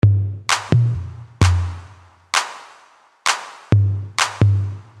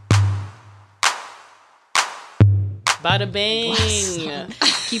Bada bing.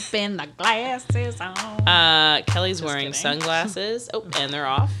 Keeping the glasses on. Kelly's wearing sunglasses. Oh, and they're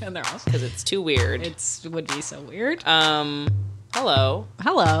off. And they're off. Because it's too weird. It would be so weird. Hello.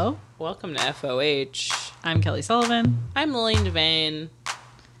 Hello. Welcome to FOH. I'm Kelly Sullivan. I'm Lillian Devane.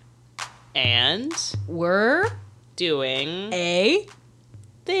 And We're doing a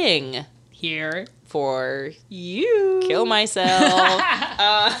thing here for you. Kill myself.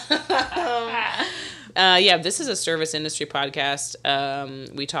 Yeah, this is a service industry podcast.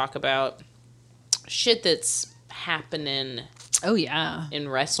 We talk about shit that's happening. Oh, yeah. In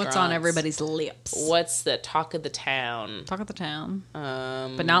restaurants. What's on everybody's lips? What's the talk of the town? Talk of the town.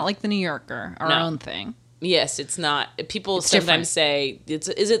 But not like the New Yorker, our own thing. Yes, it's not. People sometimes say, is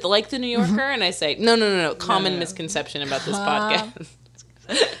it like the New Yorker? And I say, no. Common misconception about this podcast.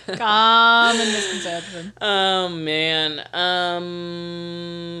 Common misconception. Oh, man.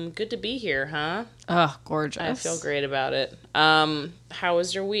 Good to be here, huh? Oh, gorgeous. I feel great about it. How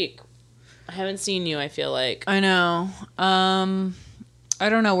was your week? I haven't seen you, I feel like. I know. I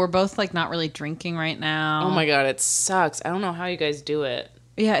don't know. We're both, like, not really drinking right now. Oh, my God. It sucks. I don't know how you guys do it.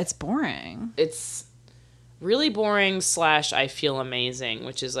 Yeah, it's boring. It's really boring / I feel amazing,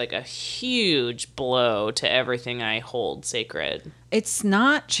 which is, like, a huge blow to everything I hold sacred. It's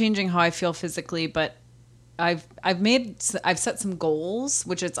not changing how I feel physically, but I've set some goals,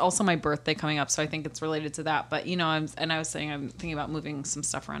 which it's also my birthday coming up, so I think it's related to that. But I was saying I'm thinking about moving some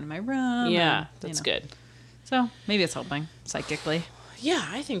stuff around in my room. Yeah, that's good. So maybe it's helping psychically. Yeah,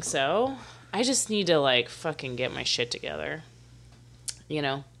 I think so. I just need to like fucking get my shit together.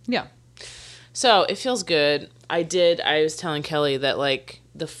 Yeah. So it feels good. I was telling Kelly that like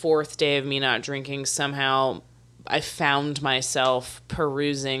the 4th day of me not drinking, somehow I found myself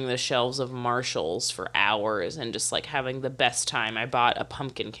perusing the shelves of Marshalls for hours and just like having the best time. I bought a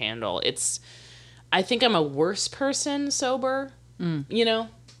pumpkin candle. I think I'm a worse person sober,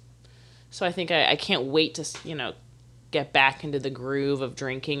 So I think I can't wait to, get back into the groove of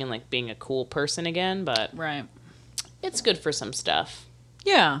drinking and like being a cool person again. But right. It's good for some stuff.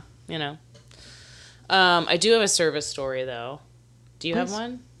 Yeah. I do have a service story though. Do you have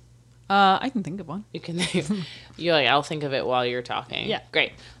one? I can think of one. You can. You're like, I'll think of it while you're talking. Yeah.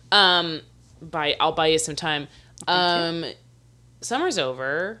 Great. I'll buy you some time. Summer's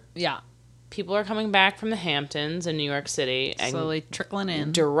over. Yeah. People are coming back from the Hamptons in New York City. Slowly trickling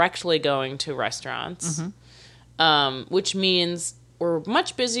in. Directly going to restaurants. Which means we're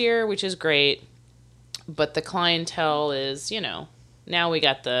much busier, which is great. But the clientele is, now we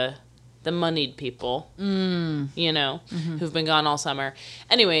got the moneyed people, who've been gone all summer.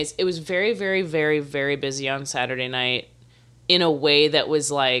 Anyways, it was very, very, very, very busy on Saturday night in a way that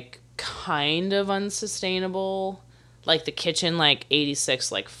was, like, kind of unsustainable. Like, the kitchen, like,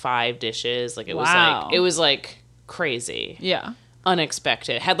 86, like, 5 dishes. Like, it was, like, crazy. Yeah.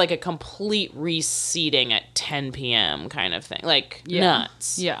 Unexpected. Had, like, a complete reseating at 10 p.m. kind of thing. Like,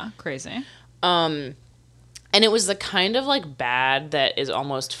 nuts. Yeah, crazy. And it was the kind of, like, bad that is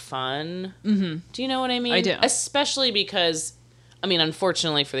almost fun. Mm-hmm. Do you know what I mean? I do. Especially because,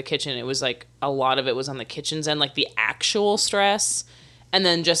 unfortunately for the kitchen, it was, like, a lot of it was on the kitchen's end, like, the actual stress. And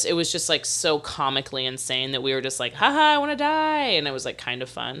then it was just, like, so comically insane that we were just like, haha, I want to die. And it was, like, kind of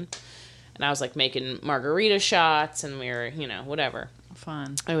fun. And I was, like, making margarita shots, and we were, whatever.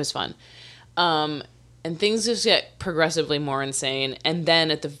 Fun. It was fun. And things just get progressively more insane. And then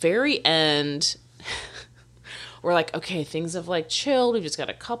at the very end... We're like, okay, things have, like, chilled. We've just got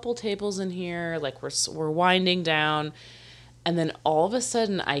a couple tables in here. Like, we're winding down. And then all of a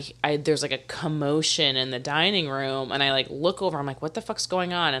sudden, there's, like, a commotion in the dining room. And I, like, look over. I'm like, what the fuck's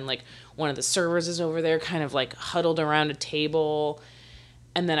going on? And, like, one of the servers is over there kind of, like, huddled around a table.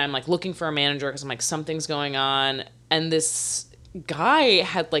 And then I'm, like, looking for a manager because I'm like, something's going on. And this guy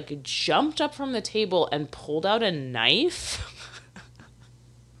had, like, jumped up from the table and pulled out a knife.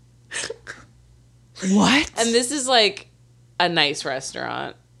 What? And this is, like, a nice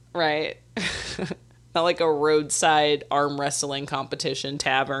restaurant, right? Not like a roadside arm wrestling competition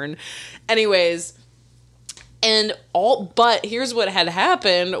tavern. Anyways, but here's what had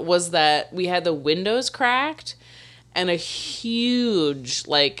happened was that we had the windows cracked and a huge,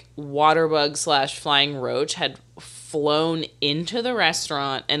 like, water bug / flying roach had flown into the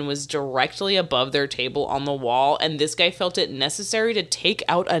restaurant and was directly above their table on the wall, and this guy felt it necessary to take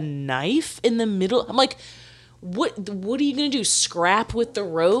out a knife in the middle. I'm like, what are you gonna do, scrap with the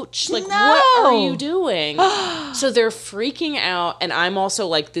roach? Like, what are you doing? So they're freaking out, and I'm also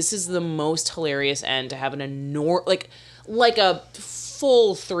like, this is the most hilarious end to have an enormous, like a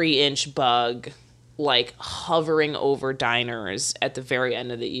full 3-inch bug, like, hovering over diners at the very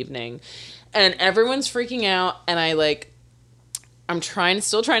end of the evening. And everyone's freaking out, and I'm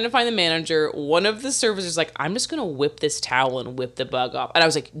still trying to find the manager. One of the servers is like, I'm just going to whip this towel and whip the bug off. And I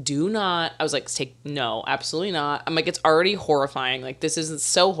was like, do not. I was like, no, absolutely not. I'm like, it's already horrifying. Like, this is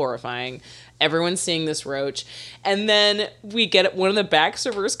so horrifying. Everyone's seeing this roach. And then one of the back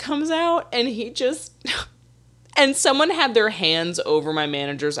servers comes out, and he just... And someone had their hands over my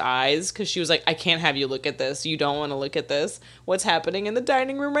manager's eyes because she was like, I can't have you look at this. You don't want to look at this. What's happening in the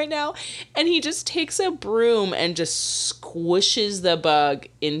dining room right now? And he just takes a broom and just squishes the bug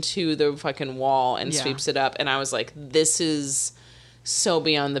into the fucking wall and sweeps it up. And I was like, this is so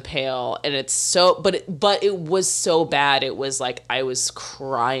beyond the pale. And it's so, but it was so bad. It was like, I was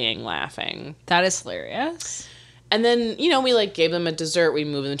crying laughing. That is hilarious. And then, we gave them a dessert. We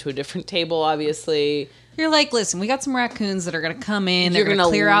moved them to a different table, obviously. You're like, listen, we got some raccoons that are going to come in. They're going to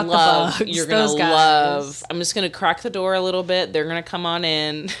clear out the bugs. You're going to love. I'm just going to crack the door a little bit. They're going to come on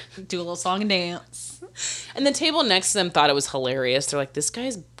in. Do a little song and dance. And the table next to them thought it was hilarious. They're like, this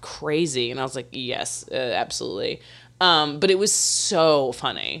guy's crazy. And I was like, yes, absolutely. But it was so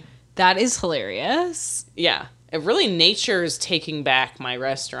funny. That is hilarious. Yeah. It really, nature's taking back my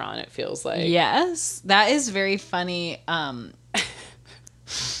restaurant, it feels like. Yes. That is very funny.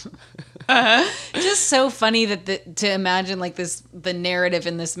 Just so funny that to imagine the narrative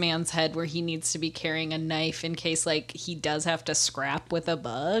in this man's head where he needs to be carrying a knife in case he does have to scrap with a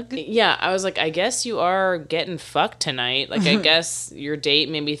bug. Yeah, I was like, I guess you are getting fucked tonight. I guess your date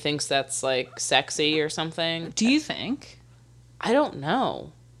maybe thinks that's sexy or something. Do you think? I don't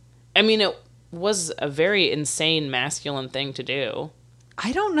know. I mean, it was a very insane masculine thing to do.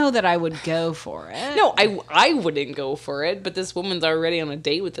 I don't know that I would go for it. No, I wouldn't go for it, but this woman's already on a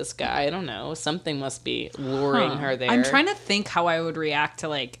date with this guy. I don't know. Something must be luring her there. I'm trying to think how I would react to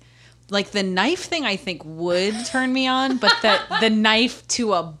the knife thing I think would turn me on, but the knife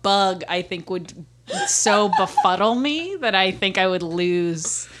to a bug I think would so befuddle me that I think I would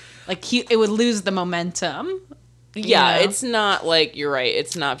lose it would lose the momentum. Yeah, it's not you're right.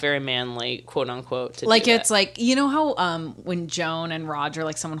 It's not very manly, quote unquote. To it's how when Joan and Roger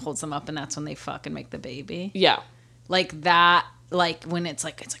someone holds them up and that's when they fuck and make the baby. Yeah, that. When it's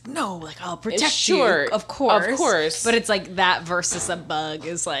no, I'll protect you. Of course. But it's that versus a bug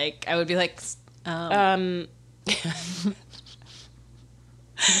is I would be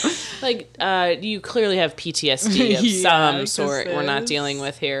you clearly have PTSD of some sort we're not dealing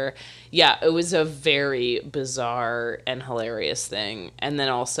with here. Yeah, it was a very bizarre and hilarious thing. And then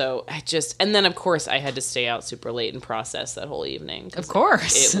also, of course, I had to stay out super late and process that whole evening. Of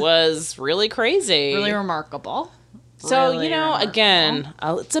course. It was really crazy. Really remarkable. So, again,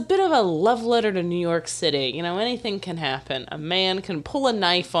 it's a bit of a love letter to New York City. Anything can happen. A man can pull a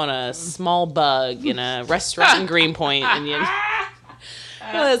knife on a small bug in a restaurant in Greenpoint, and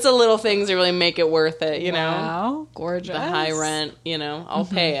it's the little things that really make it worth it, Wow, gorgeous. The high rent, I'll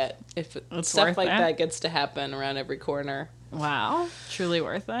pay it if stuff like that gets to happen around every corner. Wow, truly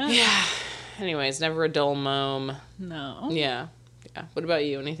worth it. Yeah. Anyways, never a dull moment. No. Yeah. What about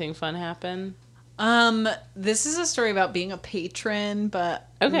you? Anything fun happen? This is a story about being a patron, but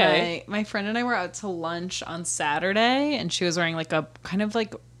okay. My friend and I were out to lunch on Saturday, and she was wearing a kind of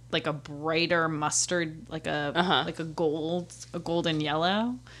like a brighter mustard, like a golden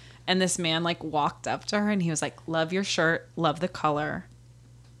yellow. And this man walked up to her and he was like, love your shirt, love the color.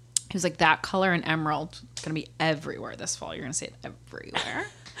 He was like, that color and emerald is going to be everywhere this fall. You're going to see it everywhere.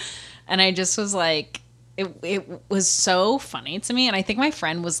 And I just was like, it was so funny to me. And I think my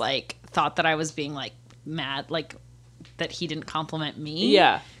friend was thought that I was being mad, that he didn't compliment me.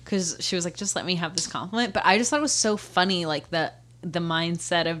 Yeah. Cause she was like, just let me have this compliment. But I just thought it was so funny. The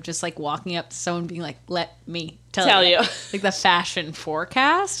mindset of just walking up to someone being like, let me tell you. The fashion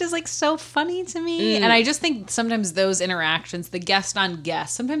forecast is so funny to me. And I just think sometimes those interactions, the guest on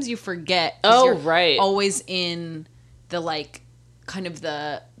guest, sometimes you forget. Oh, right. Always in the kind of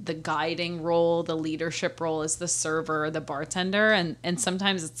the guiding role, the leadership role as the server or the bartender. And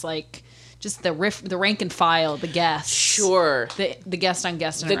sometimes it's just the rank and file, the guests. Sure. The guest on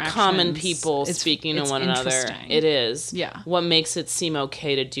guest interactions. The common people speaking to one another. It is. Yeah. What makes it seem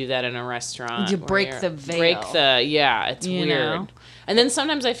okay to do that in a restaurant? You break the veil. It's weird. And then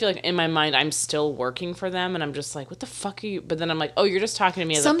sometimes I feel in my mind, I'm still working for them and I'm just what the fuck are you? But then I'm oh, you're just talking to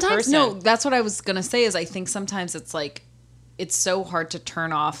me as a person. No, that's what I was going to say is I think sometimes it's it's so hard to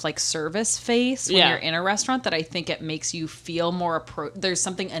turn off service face when you're in a restaurant that I think it makes you feel more there's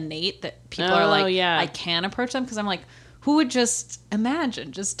something innate that people are I can approach them because I'm who would just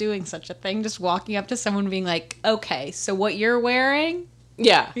imagine just doing such a thing, just walking up to someone being okay, so what you're wearing?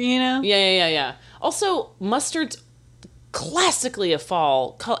 Yeah. Yeah. Yeah. Also, mustard's classically a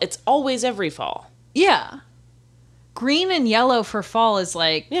fall. It's always every fall. Yeah. Green and yellow for fall is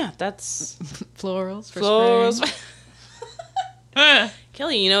like Yeah, that's florals for florals. spring.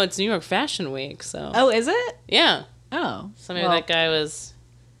 Kelly, you know it's New York Fashion Week, so Oh, is it? yeah. Oh. Somebody that guy was.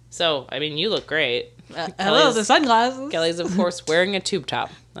 So I mean, you look great. Hello, the sunglasses. Kelly's of course wearing a tube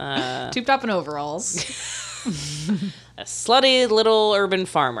top. Tube top and overalls. A slutty little urban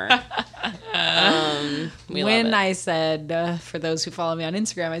farmer. When I said, for those who follow me on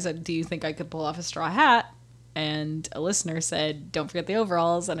Instagram, I said, do you think I could pull off a straw hat? And a listener said, don't forget the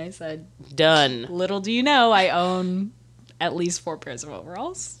overalls. And I said, done. Little do you know, I own at least 4 pairs of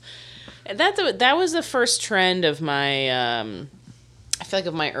overalls. That was the first trend of my, I feel like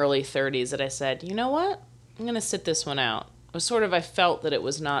of my early 30s that I said, you know what? I'm going to sit this one out. It was sort of, I felt that it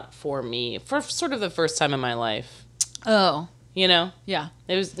was not for me for sort of the first time in my life. Oh. You know? Yeah.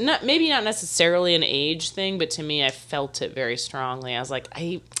 It was maybe not necessarily an age thing, but to me, I felt it very strongly. I was like,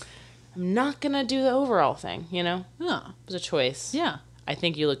 I'm not going to do the overall thing, you know? Oh. It was a choice. Yeah. I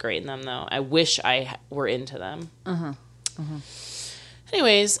think you look great in them, though. I wish I were into them. Uh-huh. Uh-huh.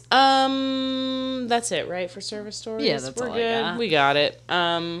 Anyways, that's it, right, for service stories? Yeah, that's all I got. We got it.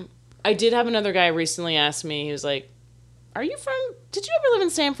 I did have another guy recently ask me, he was like, did you ever live in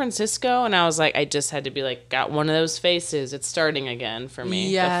San Francisco? And I was like, I just had to be like, got one of those faces. It's starting again for me.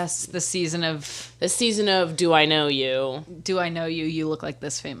 Yes, the season of Do I Know You? Do I Know You? You look like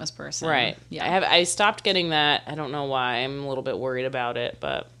this famous person. Right. Yeah. I stopped getting that. I don't know why. I'm a little bit worried about it,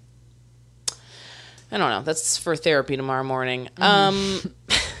 but I don't know. That's for therapy tomorrow morning. Mm-hmm.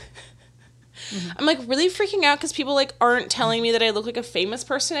 I'm like really freaking out because people like aren't telling me that I look like a famous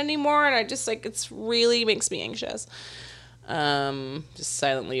person anymore, and I just like it's really makes me anxious. Just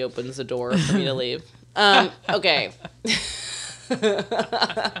silently opens the door for me to leave. Okay.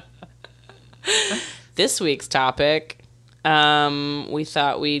 This week's topic, we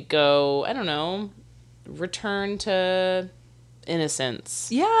thought we'd go, I don't know, return to innocence.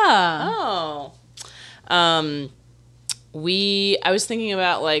 Yeah. Oh. I was thinking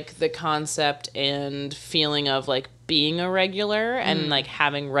about like the concept and feeling of like being a regular and like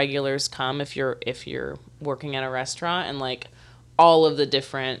having regulars come if you're working at a restaurant and like all of the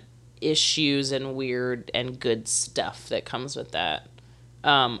different issues and weird and good stuff that comes with that.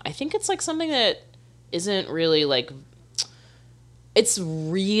 I think it's like something that isn't really like it's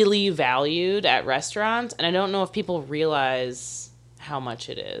really valued at restaurants, and I don't know if people realize how much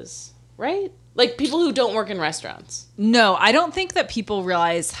it is, right? Like people who don't work in restaurants. No, I don't think that people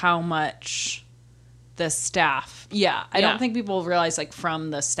realize how much the staff. Yeah, I don't think people realize like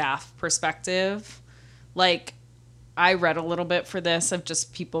from the staff perspective. Like I read a little bit for this of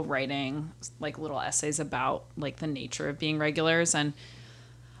just people writing like little essays about like the nature of being regulars, and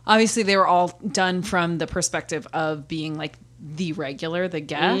obviously they were all done from the perspective of being like the regular, the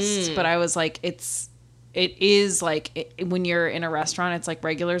guest, but I was like it is like when you're in a restaurant, it's like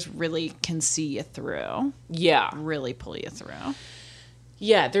regulars really can see you through. Yeah. Really pull you through.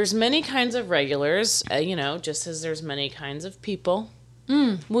 Yeah, there's many kinds of regulars, just as there's many kinds of people.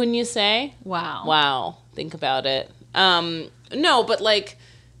 Wouldn't you say? Wow. Wow. Think about it. No, but like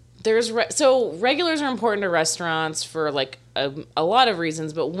so regulars are important to restaurants for like a lot of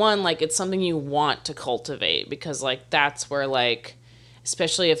reasons, but one, like it's something you want to cultivate because like that's where like,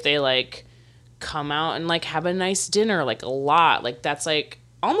 especially if they like come out and like have a nice dinner like a lot, like that's like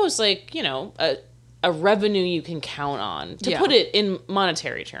almost like a revenue you can count on to put it in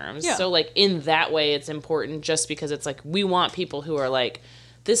monetary terms. So like in that way it's important just because it's like we want people who are like,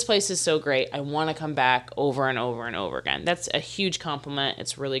 this place is so great, I want to come back over and over and over again. That's a huge compliment.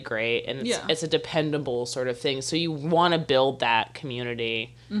 It's really great, and it's a dependable sort of thing. So you want to build that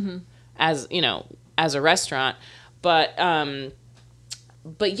community as a restaurant. But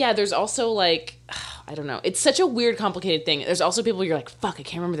yeah, there's also like, I don't know. It's such a weird, complicated thing. There's also people you're like, fuck, I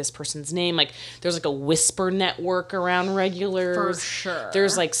can't remember this person's name. Like, there's like a whisper network around regulars. For sure.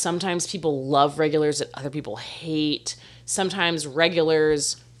 There's like sometimes people love regulars that other people hate. Sometimes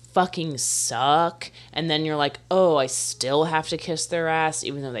regulars fucking suck. And then you're like, oh, I still have to kiss their ass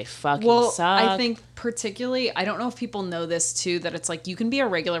even though they fucking suck. I think particularly, I don't know if people know this too, that it's like you can be a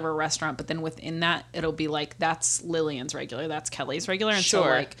regular of a restaurant, but then within that, it'll be like, that's Lillian's regular, that's Kelly's regular. And so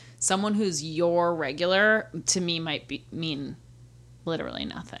like someone who's your regular to me might mean literally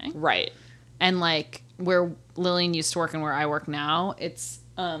nothing. Right. And like where Lillian used to work and where I work now, it's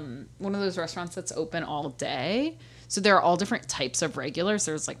one of those restaurants that's open all day. So there are all different types of regulars.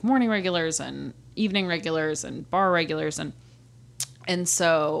 There's like morning regulars and evening regulars and bar regulars. And And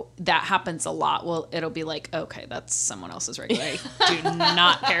so that happens a lot. Well, it'll be like, okay, that's someone else's regular. I do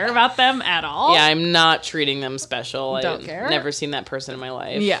not care about them at all. Yeah, I'm not treating them special. Don't I've care. never seen that person in my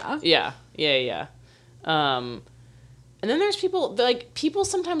life. Yeah. Yeah. And then there's people, like, people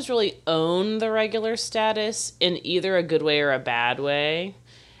sometimes really own the regular status in either a good way or a bad way.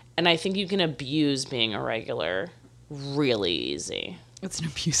 And I think you can abuse being a regular really easy. It's an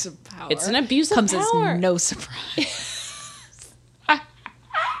abuse of power. It's an abuse of Comes power. as no surprise.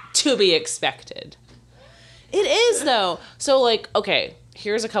 To be expected. It is, though. So, like, okay,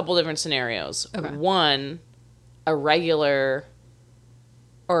 here's a couple different scenarios. Okay. One, a regular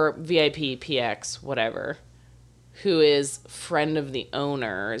or VIP, PX, whatever, who is friend of the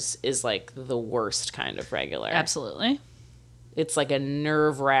owners is, like, the worst kind of regular. Absolutely. It's like a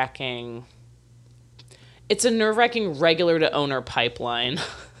nerve-wracking regular to owner pipeline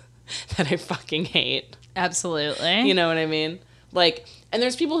that I fucking hate. Absolutely. You know what I mean? Like, and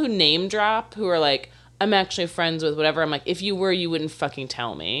there's people who name drop who are like, I'm actually friends with whatever. I'm like, if you were, you wouldn't fucking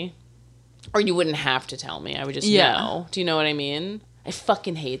tell me. Or you wouldn't have to tell me. I would just know. Do you know what I mean? I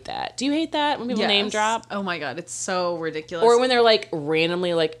fucking hate that. Do you hate that when people name drop? Oh my God, it's so ridiculous. Or when they're like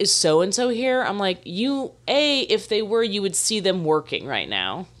randomly like, is so-and-so here? I'm like, if they were, you would see them working right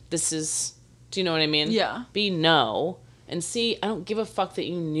now. Do you know what I mean? Yeah. B, no. And C, I don't give a fuck that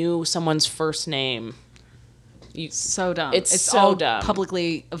you knew someone's first name. So dumb. It's so all dumb.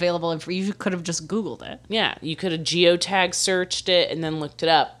 publicly available. You could have just Googled it. Yeah, you could have geotag searched it and then looked it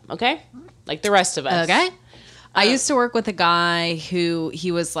up, okay? Like the rest of us. Okay. I used to work with a guy who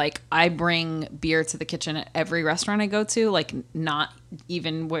he was like, I bring beer to the kitchen at every restaurant I go to, like not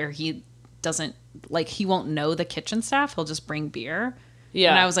even where he doesn't, like he won't know the kitchen staff. He'll just bring beer.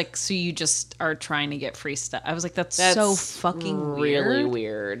 Yeah. And I was like, so you just are trying to get free stuff. I was like, that's so fucking weird. Really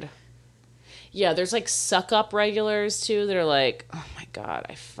weird. Yeah, there's like suck up regulars too that are like, oh my God,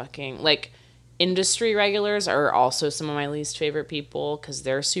 I fucking like industry regulars are also some of my least favorite people because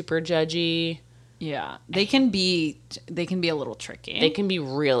they're super judgy. Yeah, they can be a little tricky. They can be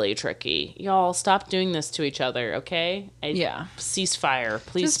really tricky. Y'all stop doing this to each other, okay? Ceasefire,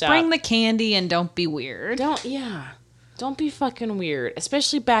 please. Just stop. bring the candy and don't be weird. Don't be fucking weird,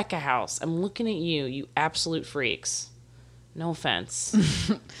 especially back of house. I'm looking at you, you absolute freaks. No offense.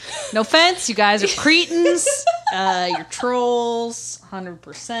 No offense, you guys are cretins. You're trolls,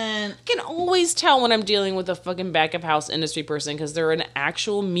 100%. I can always tell when I'm dealing with a fucking back of house industry person because they're an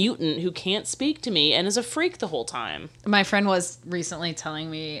actual mutant who can't speak to me and is a freak the whole time. My friend was recently telling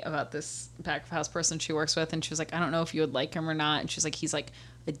me about this back of house person she works with, and she was like, I don't know if you would like him or not. And she's like, he's like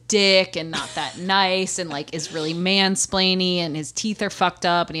a dick and not that nice and like is really mansplainy and his teeth are fucked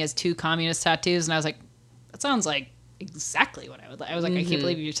up and he has 2 communist tattoos. And I was like, that sounds like exactly what I would like. I was like, I can't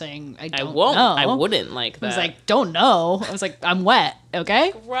believe you're saying I wouldn't like that. I was like, don't know. I was like, I'm wet,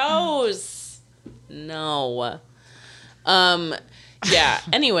 okay? Gross. No. Yeah.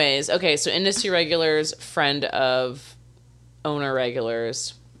 Anyways, okay, so industry regulars, friend of owner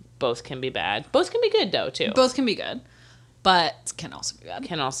regulars, both can be bad. Both can be good though, too. Both can be good, but can also be bad.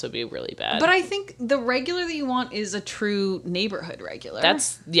 Can also be really bad. But I think the regular that you want is a true neighborhood regular.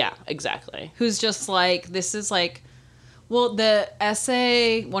 Yeah, exactly. Who's just like, this is like, well, one of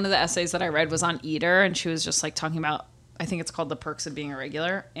the essays that I read was on Eater, and she was just like talking about, I think it's called The Perks of Being a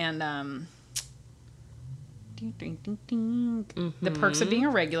Regular, and The Perks of Being a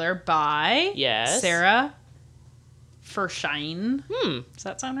Regular by Sarah Furshine. Does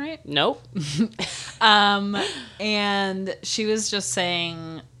that sound right? Nope. And she was just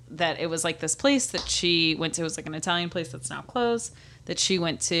saying that it was like this place that she went to. It was like an Italian place that's now closed that she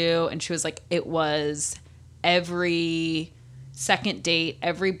went to, and she was like, it was every second date,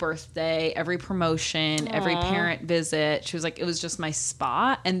 every birthday, every promotion, every parent visit. She was like, it was just my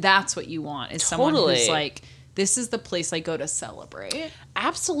spot. And that's what you want, is someone who's like, this is the place I go to celebrate.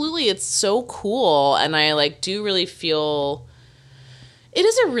 Absolutely. It's so cool. And I like do really feel it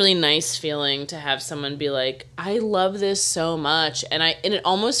is a really nice feeling to have someone be like, I love this so much. And it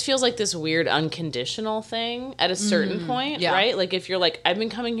almost feels like this weird unconditional thing at a certain point, right? Like if you're like, I've been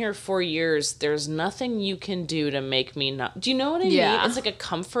coming here 4 years, there's nothing you can do to make me not. Do you know what I mean? It's like a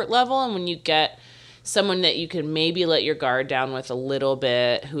comfort level. And when you get someone that you can maybe let your guard down with a little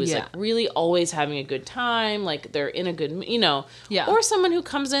bit, who's like really always having a good time, like they're in a good, or someone who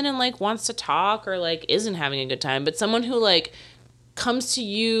comes in and like wants to talk or like isn't having a good time, but someone who like comes to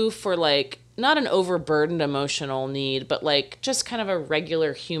you for like not an overburdened emotional need, but like just kind of a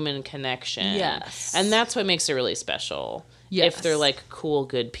regular human connection. Yes. And that's what makes it really special. Yes. If they're like cool,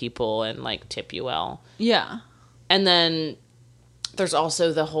 good people and like tip you well. Yeah. And then there's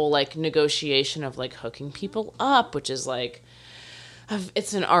also the whole like negotiation of like hooking people up, which is like,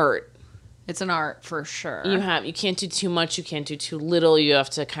 It's an art. It's an art for sure. You can't do too much, you can't do too little. You have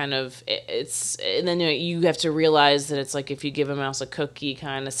to kind of and then you have to realize that it's like if you give a mouse a cookie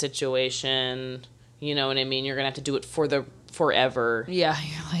kind of situation, you know what I mean? You're going to have to do it for the forever. Yeah,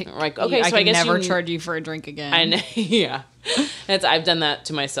 you're like okay, I so I can guess never charge you for a drink again. I know, yeah. I've done that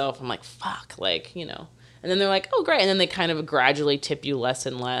to myself. I'm like, fuck, like, you know. And then they're like, oh, great. And then they kind of gradually tip you less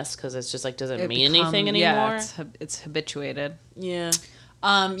and less because it's just like, doesn't mean anything anymore. Yeah, it's habituated. Yeah.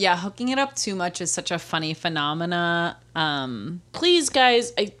 Yeah, hooking it up too much is such a funny phenomena. Please,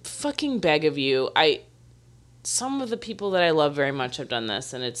 guys, I fucking beg of you. Some of the people that I love very much have done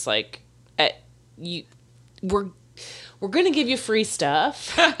this, and it's like, we're gonna give you free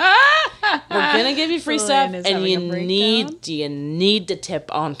stuff. We're gonna give you free stuff, and you need to tip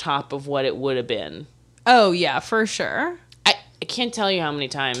on top of what it would have been. Oh yeah, for sure. I can't tell you how many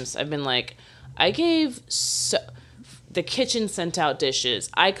times I've been like, I gave the kitchen sent out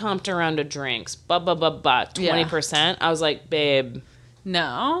dishes. I comped around to drinks. 20%. Yeah. I was like, babe.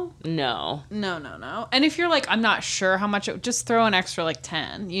 No. And if you're like, I'm not sure how much, just throw an extra like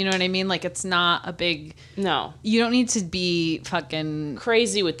 10. You know what I mean? Like it's not a big. No. You don't need to be fucking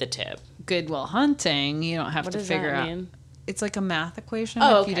crazy with the tip. Goodwill Hunting. You don't have to figure out. Mean? It's like a math equation.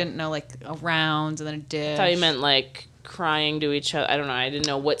 Oh, if you didn't know, like a round and then a dish. I thought you meant like crying to each other. I don't know. I didn't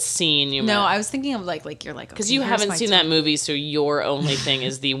know what scene you meant. No, I was thinking of like you're like, because you haven't seen that movie, so your only thing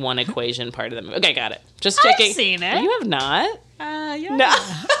is the one equation part of the movie. Okay, got it. Just checking. I've seen it. You have not? Yeah. No.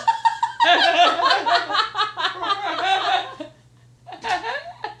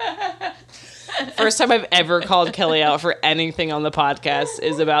 First time I've ever called Kelly out for anything on the podcast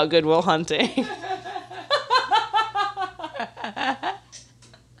is about Goodwill Hunting.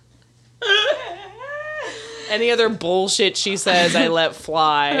 Any other bullshit she says, I let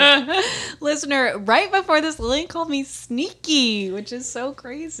fly. Listener, right before this, Lillian called me sneaky, which is so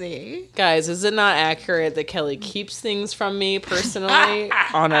crazy. Guys, is it not accurate that Kelly keeps things from me personally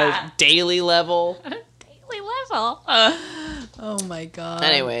on a daily level? Daily level? Oh my God.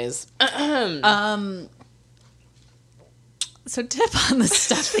 Anyways. So tip on the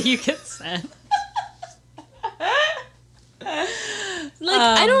stuff that you get sent. Like,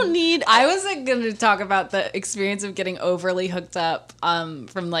 I don't need... I wasn't going to talk about the experience of getting overly hooked up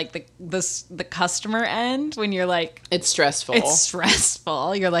from, like, the customer end when you're like... It's stressful. It's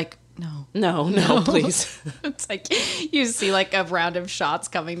stressful. You're like, No, please. It's like you see, like, a round of shots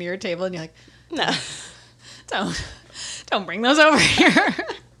coming to your table and you're like, no. Don't bring those over here.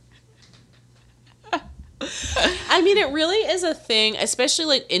 I mean, it really is a thing, especially,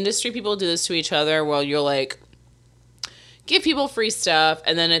 like, industry people do this to each other while you're like... give people free stuff,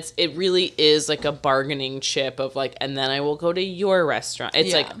 and then it really is like a bargaining chip of like, and then I will go to your restaurant.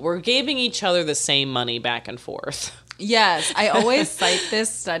 It's like we're giving each other the same money back and forth. Yes, I always cite this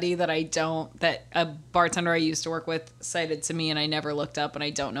study that a bartender I used to work with cited to me, and I never looked up, and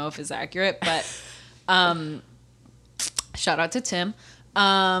I don't know if it's accurate, but shout out to Tim.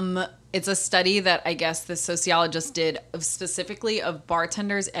 It's a study that I guess the sociologist did specifically of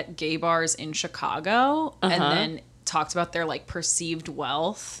bartenders at gay bars in Chicago, and then talked about their like perceived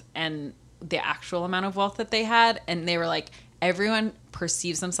wealth and the actual amount of wealth that they had, and they were like, everyone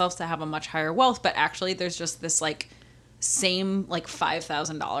perceives themselves to have a much higher wealth, but actually there's just this like same like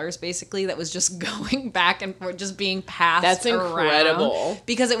 $5,000 basically that was just going back and forth, just being passed. That's incredible.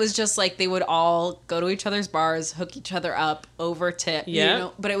 Because it was just like they would all go to each other's bars, hook each other up, over tip, you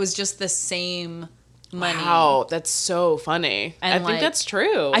know, but it was just the same money. Wow, that's so funny. And I think that's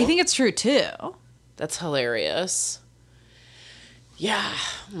true. I think it's true too. That's hilarious. Yeah.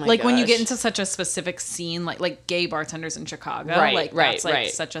 Oh my like gosh. When you get into such a specific scene, like gay bartenders in Chicago,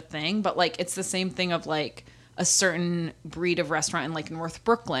 that's such a thing. But like it's the same thing of like a certain breed of restaurant in like North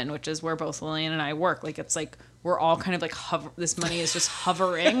Brooklyn, which is where both Lillian and I work. Like it's like we're all kind of like this money is just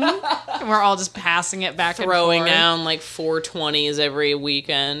hovering, and we're all just passing it back, throwing and forth. down like 420s every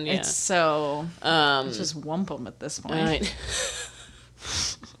weekend. Yeah. It's so it's just wump them at this point.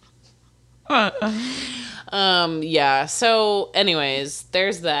 Yeah, so anyways,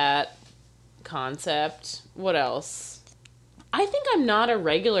 there's that concept. What else? I think I'm not a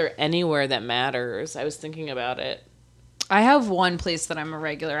regular anywhere that matters. I was thinking about it. I have one place that I'm a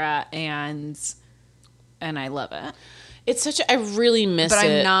regular at, and I love it. It's I really miss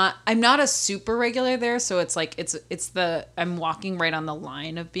it. But I'm not a super regular there, so it's like I'm walking right on the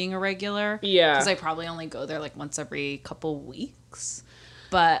line of being a regular. Yeah. Because I probably only go there like once every couple weeks.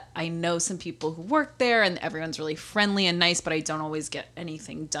 But I know some people who work there, and everyone's really friendly and nice, but I don't always get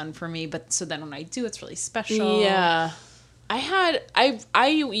anything done for me. But so then when I do, it's really special. Yeah. I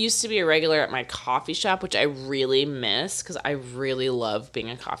used to be a regular at my coffee shop, which I really miss because I really love being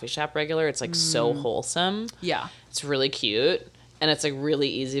a coffee shop regular. It's like so wholesome. Yeah. It's really cute. And it's like really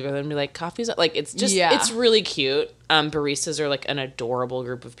easy for them to be like, coffee's like, it's just, Yeah. it's really cute. Baristas are like an adorable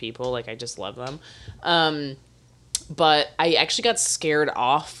group of people. Like, I just love them. But I actually got scared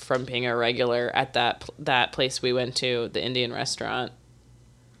off from being a regular at that place we went to, the Indian restaurant.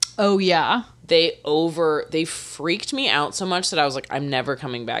 Oh, yeah. They freaked me out so much that I was like, I'm never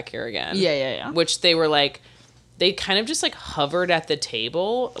coming back here again. Yeah. Which they were like, they kind of just like hovered at the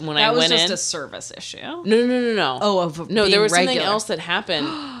table when I went in. That was just a service issue. No. Oh, no, there was something regular. else that happened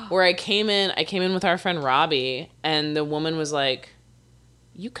where I came in with our friend Robbie, and the woman was like,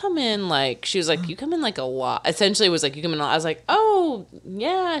 you come in like, she was like, you come in like a lot. Essentially it was like, you come in a lot. I was like, oh,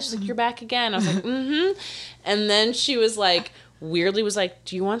 yeah. She's like, you're back again. I was like, mm-hmm. And then she was like, weirdly was like,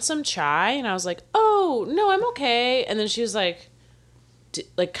 do you want some chai? And I was like, oh, no, I'm okay. And then she was like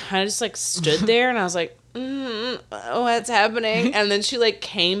kind of just like stood there, and I was like, what's happening? And then she like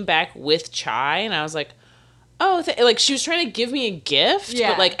came back with chai, and I was like, oh, like she was trying to give me a gift,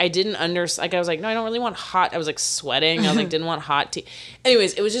 but like I didn't like I was like, no, I don't really want hot. I was like sweating. I was like, didn't want hot tea.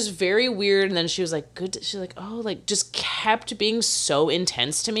 Anyways, it was just very weird. And then she was like, good. She's like, oh, like just kept being so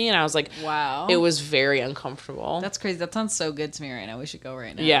intense to me, and I was like, wow, it was very uncomfortable. That's crazy. That sounds so good to me right now. We should go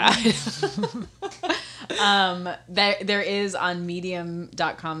right now. Yeah. There is on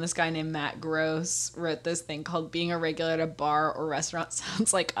medium.com, this guy named Matt Gross wrote this thing called being a regular at a bar or restaurant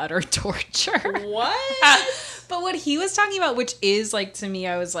sounds like utter torture. What? But what he was talking about, which is like, to me,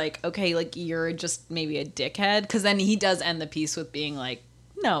 I was like, okay, like you're just maybe a dickhead. Cause then he does end the piece with being like,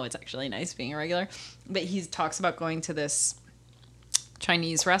 no, it's actually nice being a regular. But he talks about going to this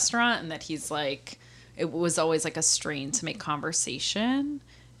Chinese restaurant and that he's like, it was always like a strain to make conversation.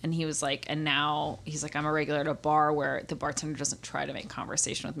 And he was like, and now he's like, I'm a regular at a bar where the bartender doesn't try to make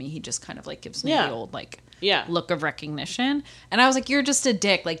conversation with me. He just kind of like gives me the old like look of recognition. And I was like, you're just a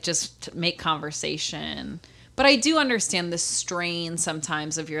dick. Like just make conversation. But I do understand the strain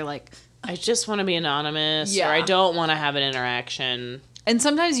sometimes of you're like, I just want to be anonymous, or I don't want to have an interaction. And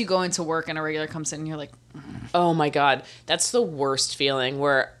sometimes you go into work and a regular comes in and you're like, oh my God, that's the worst feeling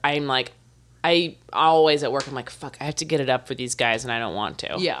where I'm like, I always at work, I'm like, fuck, I have to get it up for these guys and I don't want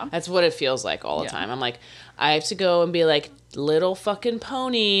to. Yeah. That's what it feels like all the time. I'm like, I have to go and be like little fucking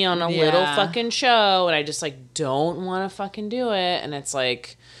pony on a little fucking show, and I just like don't want to fucking do it. And it's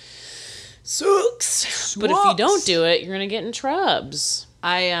like, sucks. But if you don't do it, you're going to get in trubs.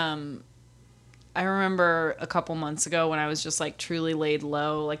 I remember a couple months ago when I was just like truly laid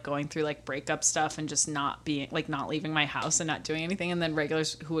low, like going through like breakup stuff and just not being like not leaving my house and not doing anything. And then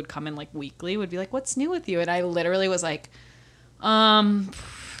regulars who would come in like weekly would be like, what's new with you? And I literally was like,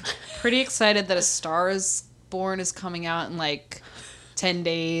 pretty excited that A Star Is Born is coming out in like 10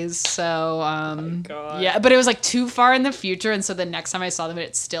 days. So, yeah, but it was like too far in the future. And so the next time I saw them, I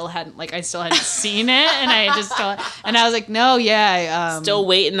still hadn't seen it. And I just and I was like, no, still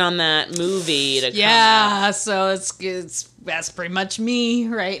waiting on that movie to come out. So that's pretty much me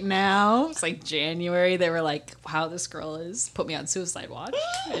right now. It's like January. They were like, wow, this girl put me on suicide watch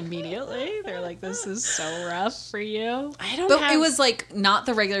immediately. They're like, this is so rough for you. It was like not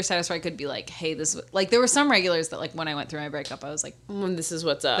the regular status where I could be like, hey, this is like, there were some regulars that like when I went through my breakup, I was like, this is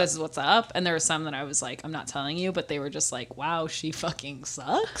what's up. This is what's up. And there were some that I was like, I'm not telling you, but they were just like, wow, she fucking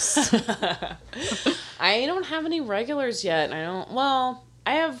sucks. I don't have any regulars yet. I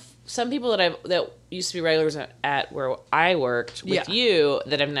have some people that used to be regulars at where I worked with you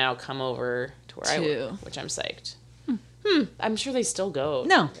that have now come over to where I work, which I'm psyched. I'm sure they still go.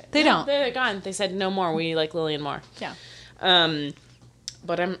 No, they don't. They're gone. They said no more. We like Lillian more. Yeah.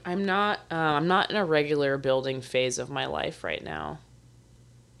 But I'm not in a regular building phase of my life right now.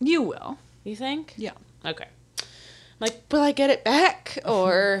 You will. You think? Yeah. Okay. I'm like, will I get it back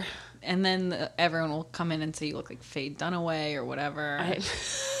or? And then everyone will come in and say you look like Faye Dunaway or whatever.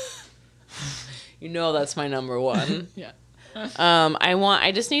 You know that's my number one. Yeah.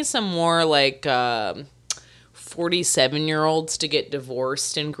 I just need some more like 47-year-olds to get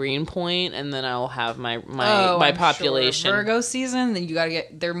divorced in Greenpoint, and then I'll have my population. Sure. Virgo season, then you gotta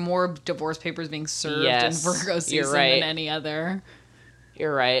there are more divorce papers being served in Virgo season than any other.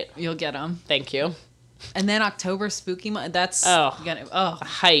 You're right. You'll get them. Thank you. And then October, spooky month. That's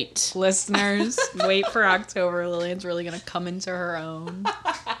height. Listeners, wait for October. Lillian's really gonna come into her own.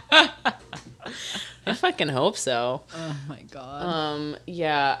 I fucking hope so. Oh my God.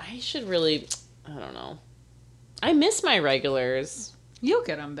 Yeah, I should really. I don't know. I miss my regulars. You'll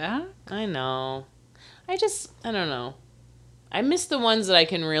get them back. I know. I don't know. I miss the ones that I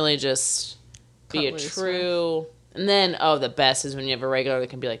can really just be a true And then, the best is when you have a regular that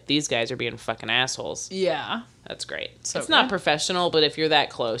can be like, these guys are being fucking assholes. Yeah. That's great. So it's not good. professional, but if you're that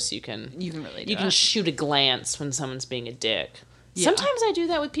close, you can really do you can it. shoot a glance when someone's being a dick. Yeah. Sometimes I do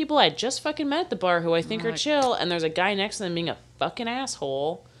that with people I just fucking met at the bar who I think are Like- chill, and there's a guy next to them being a fucking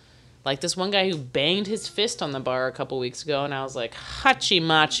asshole. Like this one guy who banged his fist on the bar a couple weeks ago, and I was like, hachi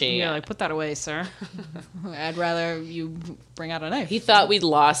machi. Yeah, like, put that away, sir. I'd rather you bring out a knife. He thought we'd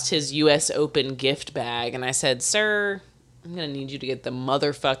lost his U.S. Open gift bag, and I said, sir, I'm going to need you to get the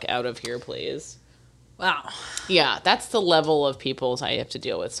motherfuck out of here, please. Wow. Yeah, that's the level of people I have to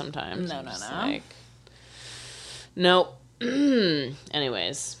deal with sometimes. No, I'm no, just no. like, nope.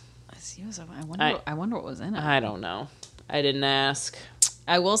 Anyways, I wonder what was in it. I don't know. I didn't ask.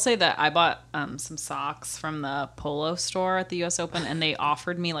 I will say that I bought some socks from the Polo store at the U.S. Open, and they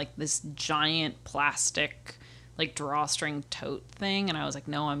offered me like this giant plastic like drawstring tote thing, and I was like,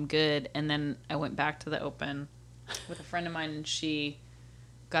 no, I'm good. And then I went back to the Open with a friend of mine, and she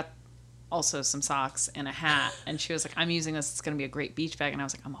got also some socks and a hat, and she was like, I'm using this, it's gonna be a great beach bag. And I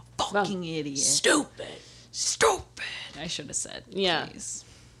was like, I'm a fucking idiot. Stupid. I should have said. Yeah. Please.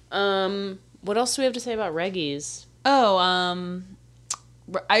 What else do we have to say about reggies?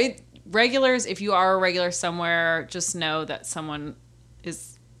 Regulars, if you are a regular somewhere, just know that someone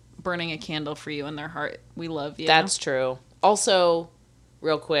is burning a candle for you in their heart. We love you. That's true. Also,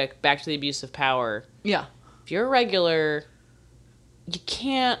 real quick, back to the abuse of power. yeah. If you're a regular, you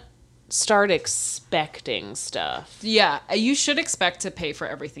can't start expecting stuff. Yeah, you should expect to pay for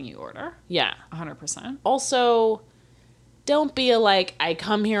everything you order. Yeah. 100%. Also, don't be like, I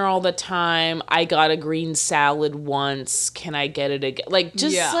come here all the time. I got a green salad once. Can I get it again? Like,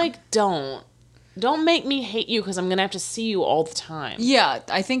 just don't. Don't make me hate you because I'm going to have to see you all the time. Yeah,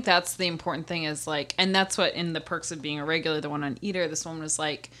 I think that's the important thing is like, and that's what in the perks of being a regular, the one on Eater, this one was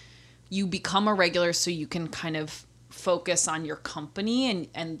like, you become a regular so you can kind of focus on your company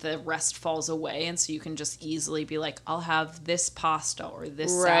and the rest falls away. And so you can just easily be like, I'll have this pasta or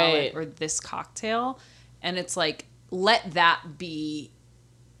this salad or this cocktail. And it's like, let the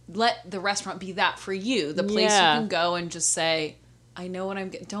restaurant be that for you. The place you can go and just say, I know what I'm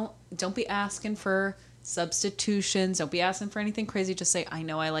getting. Don't be asking for substitutions. Don't be asking for anything crazy. Just say, I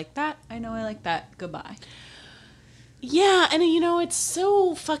know I like that. I know I like that. Goodbye. Yeah, and it's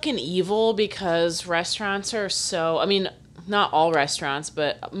so fucking evil because restaurants are so, I mean, not all restaurants,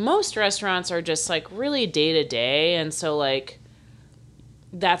 but most restaurants are just like really day to day. And so like,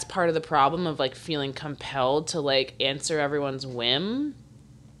 that's part of the problem of like feeling compelled to like answer everyone's whim.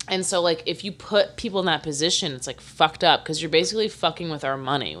 And so like, if you put people in that position, it's like fucked up because you're basically fucking with our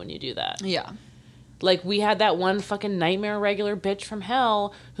money when you do that. Yeah. Like, we had that one fucking nightmare regular bitch from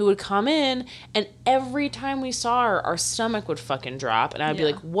hell who would come in, and every time we saw her, our stomach would fucking drop. And I'd be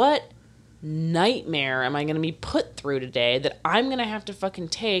like, what nightmare am I going to be put through today that I'm going to have to fucking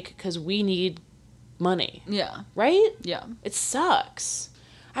take because we need money? Yeah. Right? Yeah. It sucks.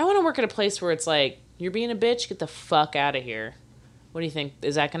 I want to work at a place where it's like, you're being a bitch, get the fuck out of here. What do you think?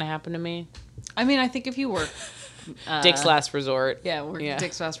 Is that going to happen to me? I mean, I think if you work... Dick's Last Resort. Yeah, work at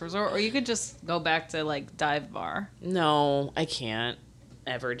Dick's Last Resort. Or you could just go back to, like, Dive Bar. No, I can't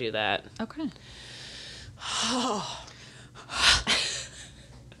ever do that. Okay.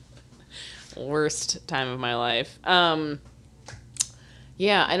 Worst time of my life.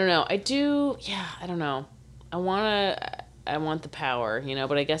 Yeah, I don't know. I don't know. I want the power,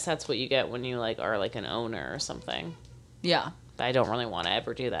 but I guess that's what you get when you, like, are, like, an owner or something. Yeah. But I don't really want to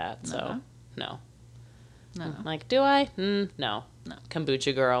ever do that, so, No. Like, do I? No. No.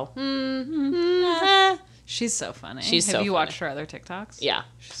 Kombucha girl. She's so funny. She's so Have you funny. watched her other TikToks? Yeah.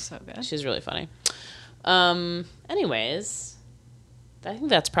 She's so good. She's really funny. Anyways, I think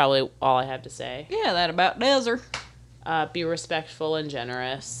that's probably all I have to say. Yeah, that about does her. Be respectful and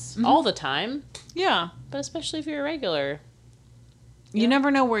generous all the time, Yeah. but especially if you're a regular. You never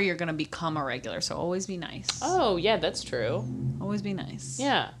know where you're going to become a regular, so always be nice. Oh, yeah, that's true. Always be nice.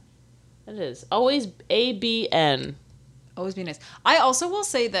 Yeah, it is. Always ABN. Always be nice. I also will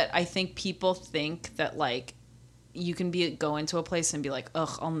say that I think people think that, like, you can go into a place and be like,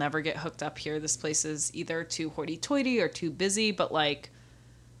 ugh, I'll never get hooked up here. This place is either too hoity-toity or too busy, but, like,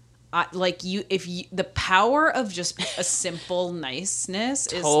 the power of just a simple niceness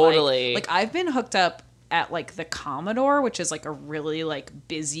is Totally. like I've been hooked up at like the Commodore, which is like a really like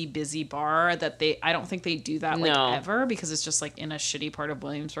busy bar that I don't think they do that like ever because it's just like in a shitty part of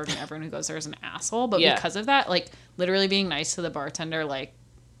Williamsburg and everyone who goes there is an asshole. But because of that, like literally being nice to the bartender, like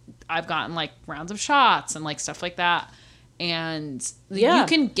I've gotten like rounds of shots and like stuff like that. And you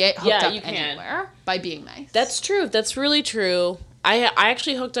can get hooked up anywhere by being nice. That's true. That's really true. I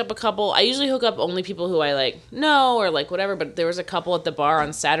actually hooked up a couple. I usually hook up only people who I like know or like whatever, but there was a couple at the bar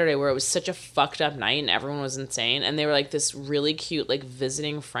on Saturday where it was such a fucked up night and everyone was insane, and they were like this really cute like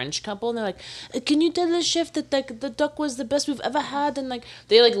visiting French couple, and they're like, can you tell the chef that like the duck was the best we've ever had, and like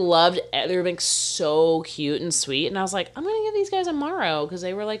they like loved it. They were like so cute and sweet, and I was like, I'm gonna give these guys a Morrow because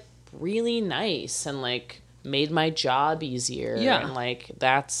they were like really nice and like made my job easier. Yeah. And like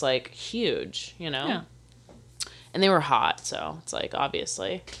that's like huge, you know? Yeah. And they were hot, so it's like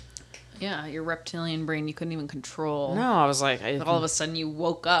obviously. Yeah, your reptilian brain you couldn't even control. No, I was like, All of a sudden you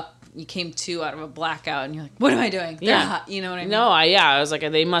woke up, you came to out of a blackout, and you're like, what am I doing? They're Yeah. hot. You know what I mean? No, I was like,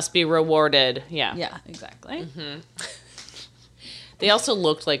 they must be rewarded. Yeah. Yeah, exactly. They also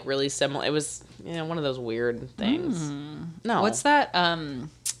looked like really similar. It was, one of those weird things. No. What's that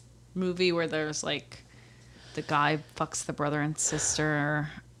movie where there's like the guy fucks the brother and sister,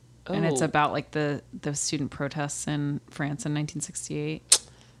 and it's Oh. about like the student protests in France in 1968?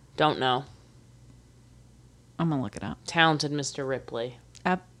 Don't know. I'm gonna look it up. Talented Mr. Ripley.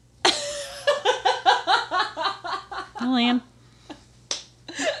 Lillian.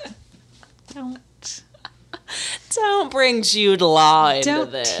 Don't Bring Jude Law into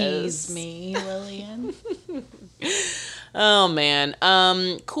this. tease me, Lillian. Oh, man.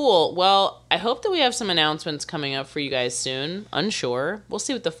 Cool. Well, I hope that we have some announcements coming up for you guys soon. Unsure. We'll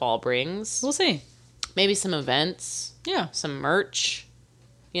see what the fall brings. We'll see. Maybe some events. Yeah. Some merch.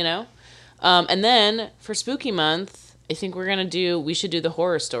 And then for Spooky Month, I think we should do the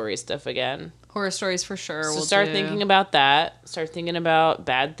horror story stuff again. Horror stories for sure. So start thinking about that. Start thinking about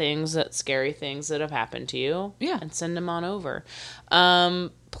bad things, scary things that have happened to you. Yeah. And send them on over.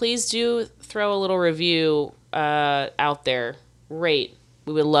 Please do throw a little review out there. Rate.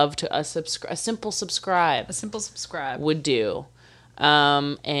 We would love to a simple subscribe. A simple subscribe. Would do.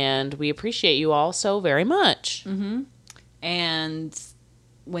 And we appreciate you all so very much. Mm-hmm. And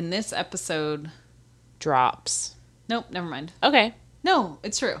when this episode Drops. Nope, never mind. Okay. No,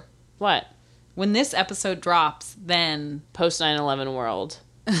 it's true. What? When this episode drops, then Post 9/11 world.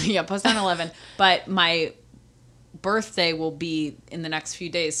 yeah, post 9/11. But my birthday will be in the next few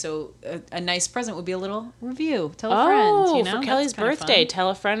days, so a nice present would be a little review. Tell a friend, you know, for Kelly's That's kinda birthday, fun. tell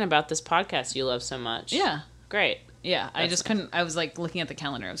a friend about this podcast you love so much. Yeah, Great. yeah. I just couldn't. I was like looking at the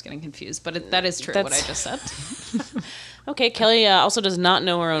calendar. I was getting confused, but that is true. What I just said. Okay, Kelly also does not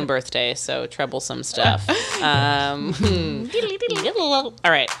know her own birthday, so troublesome stuff. All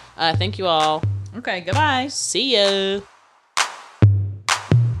right. Thank you all. Okay. Goodbye. See ya.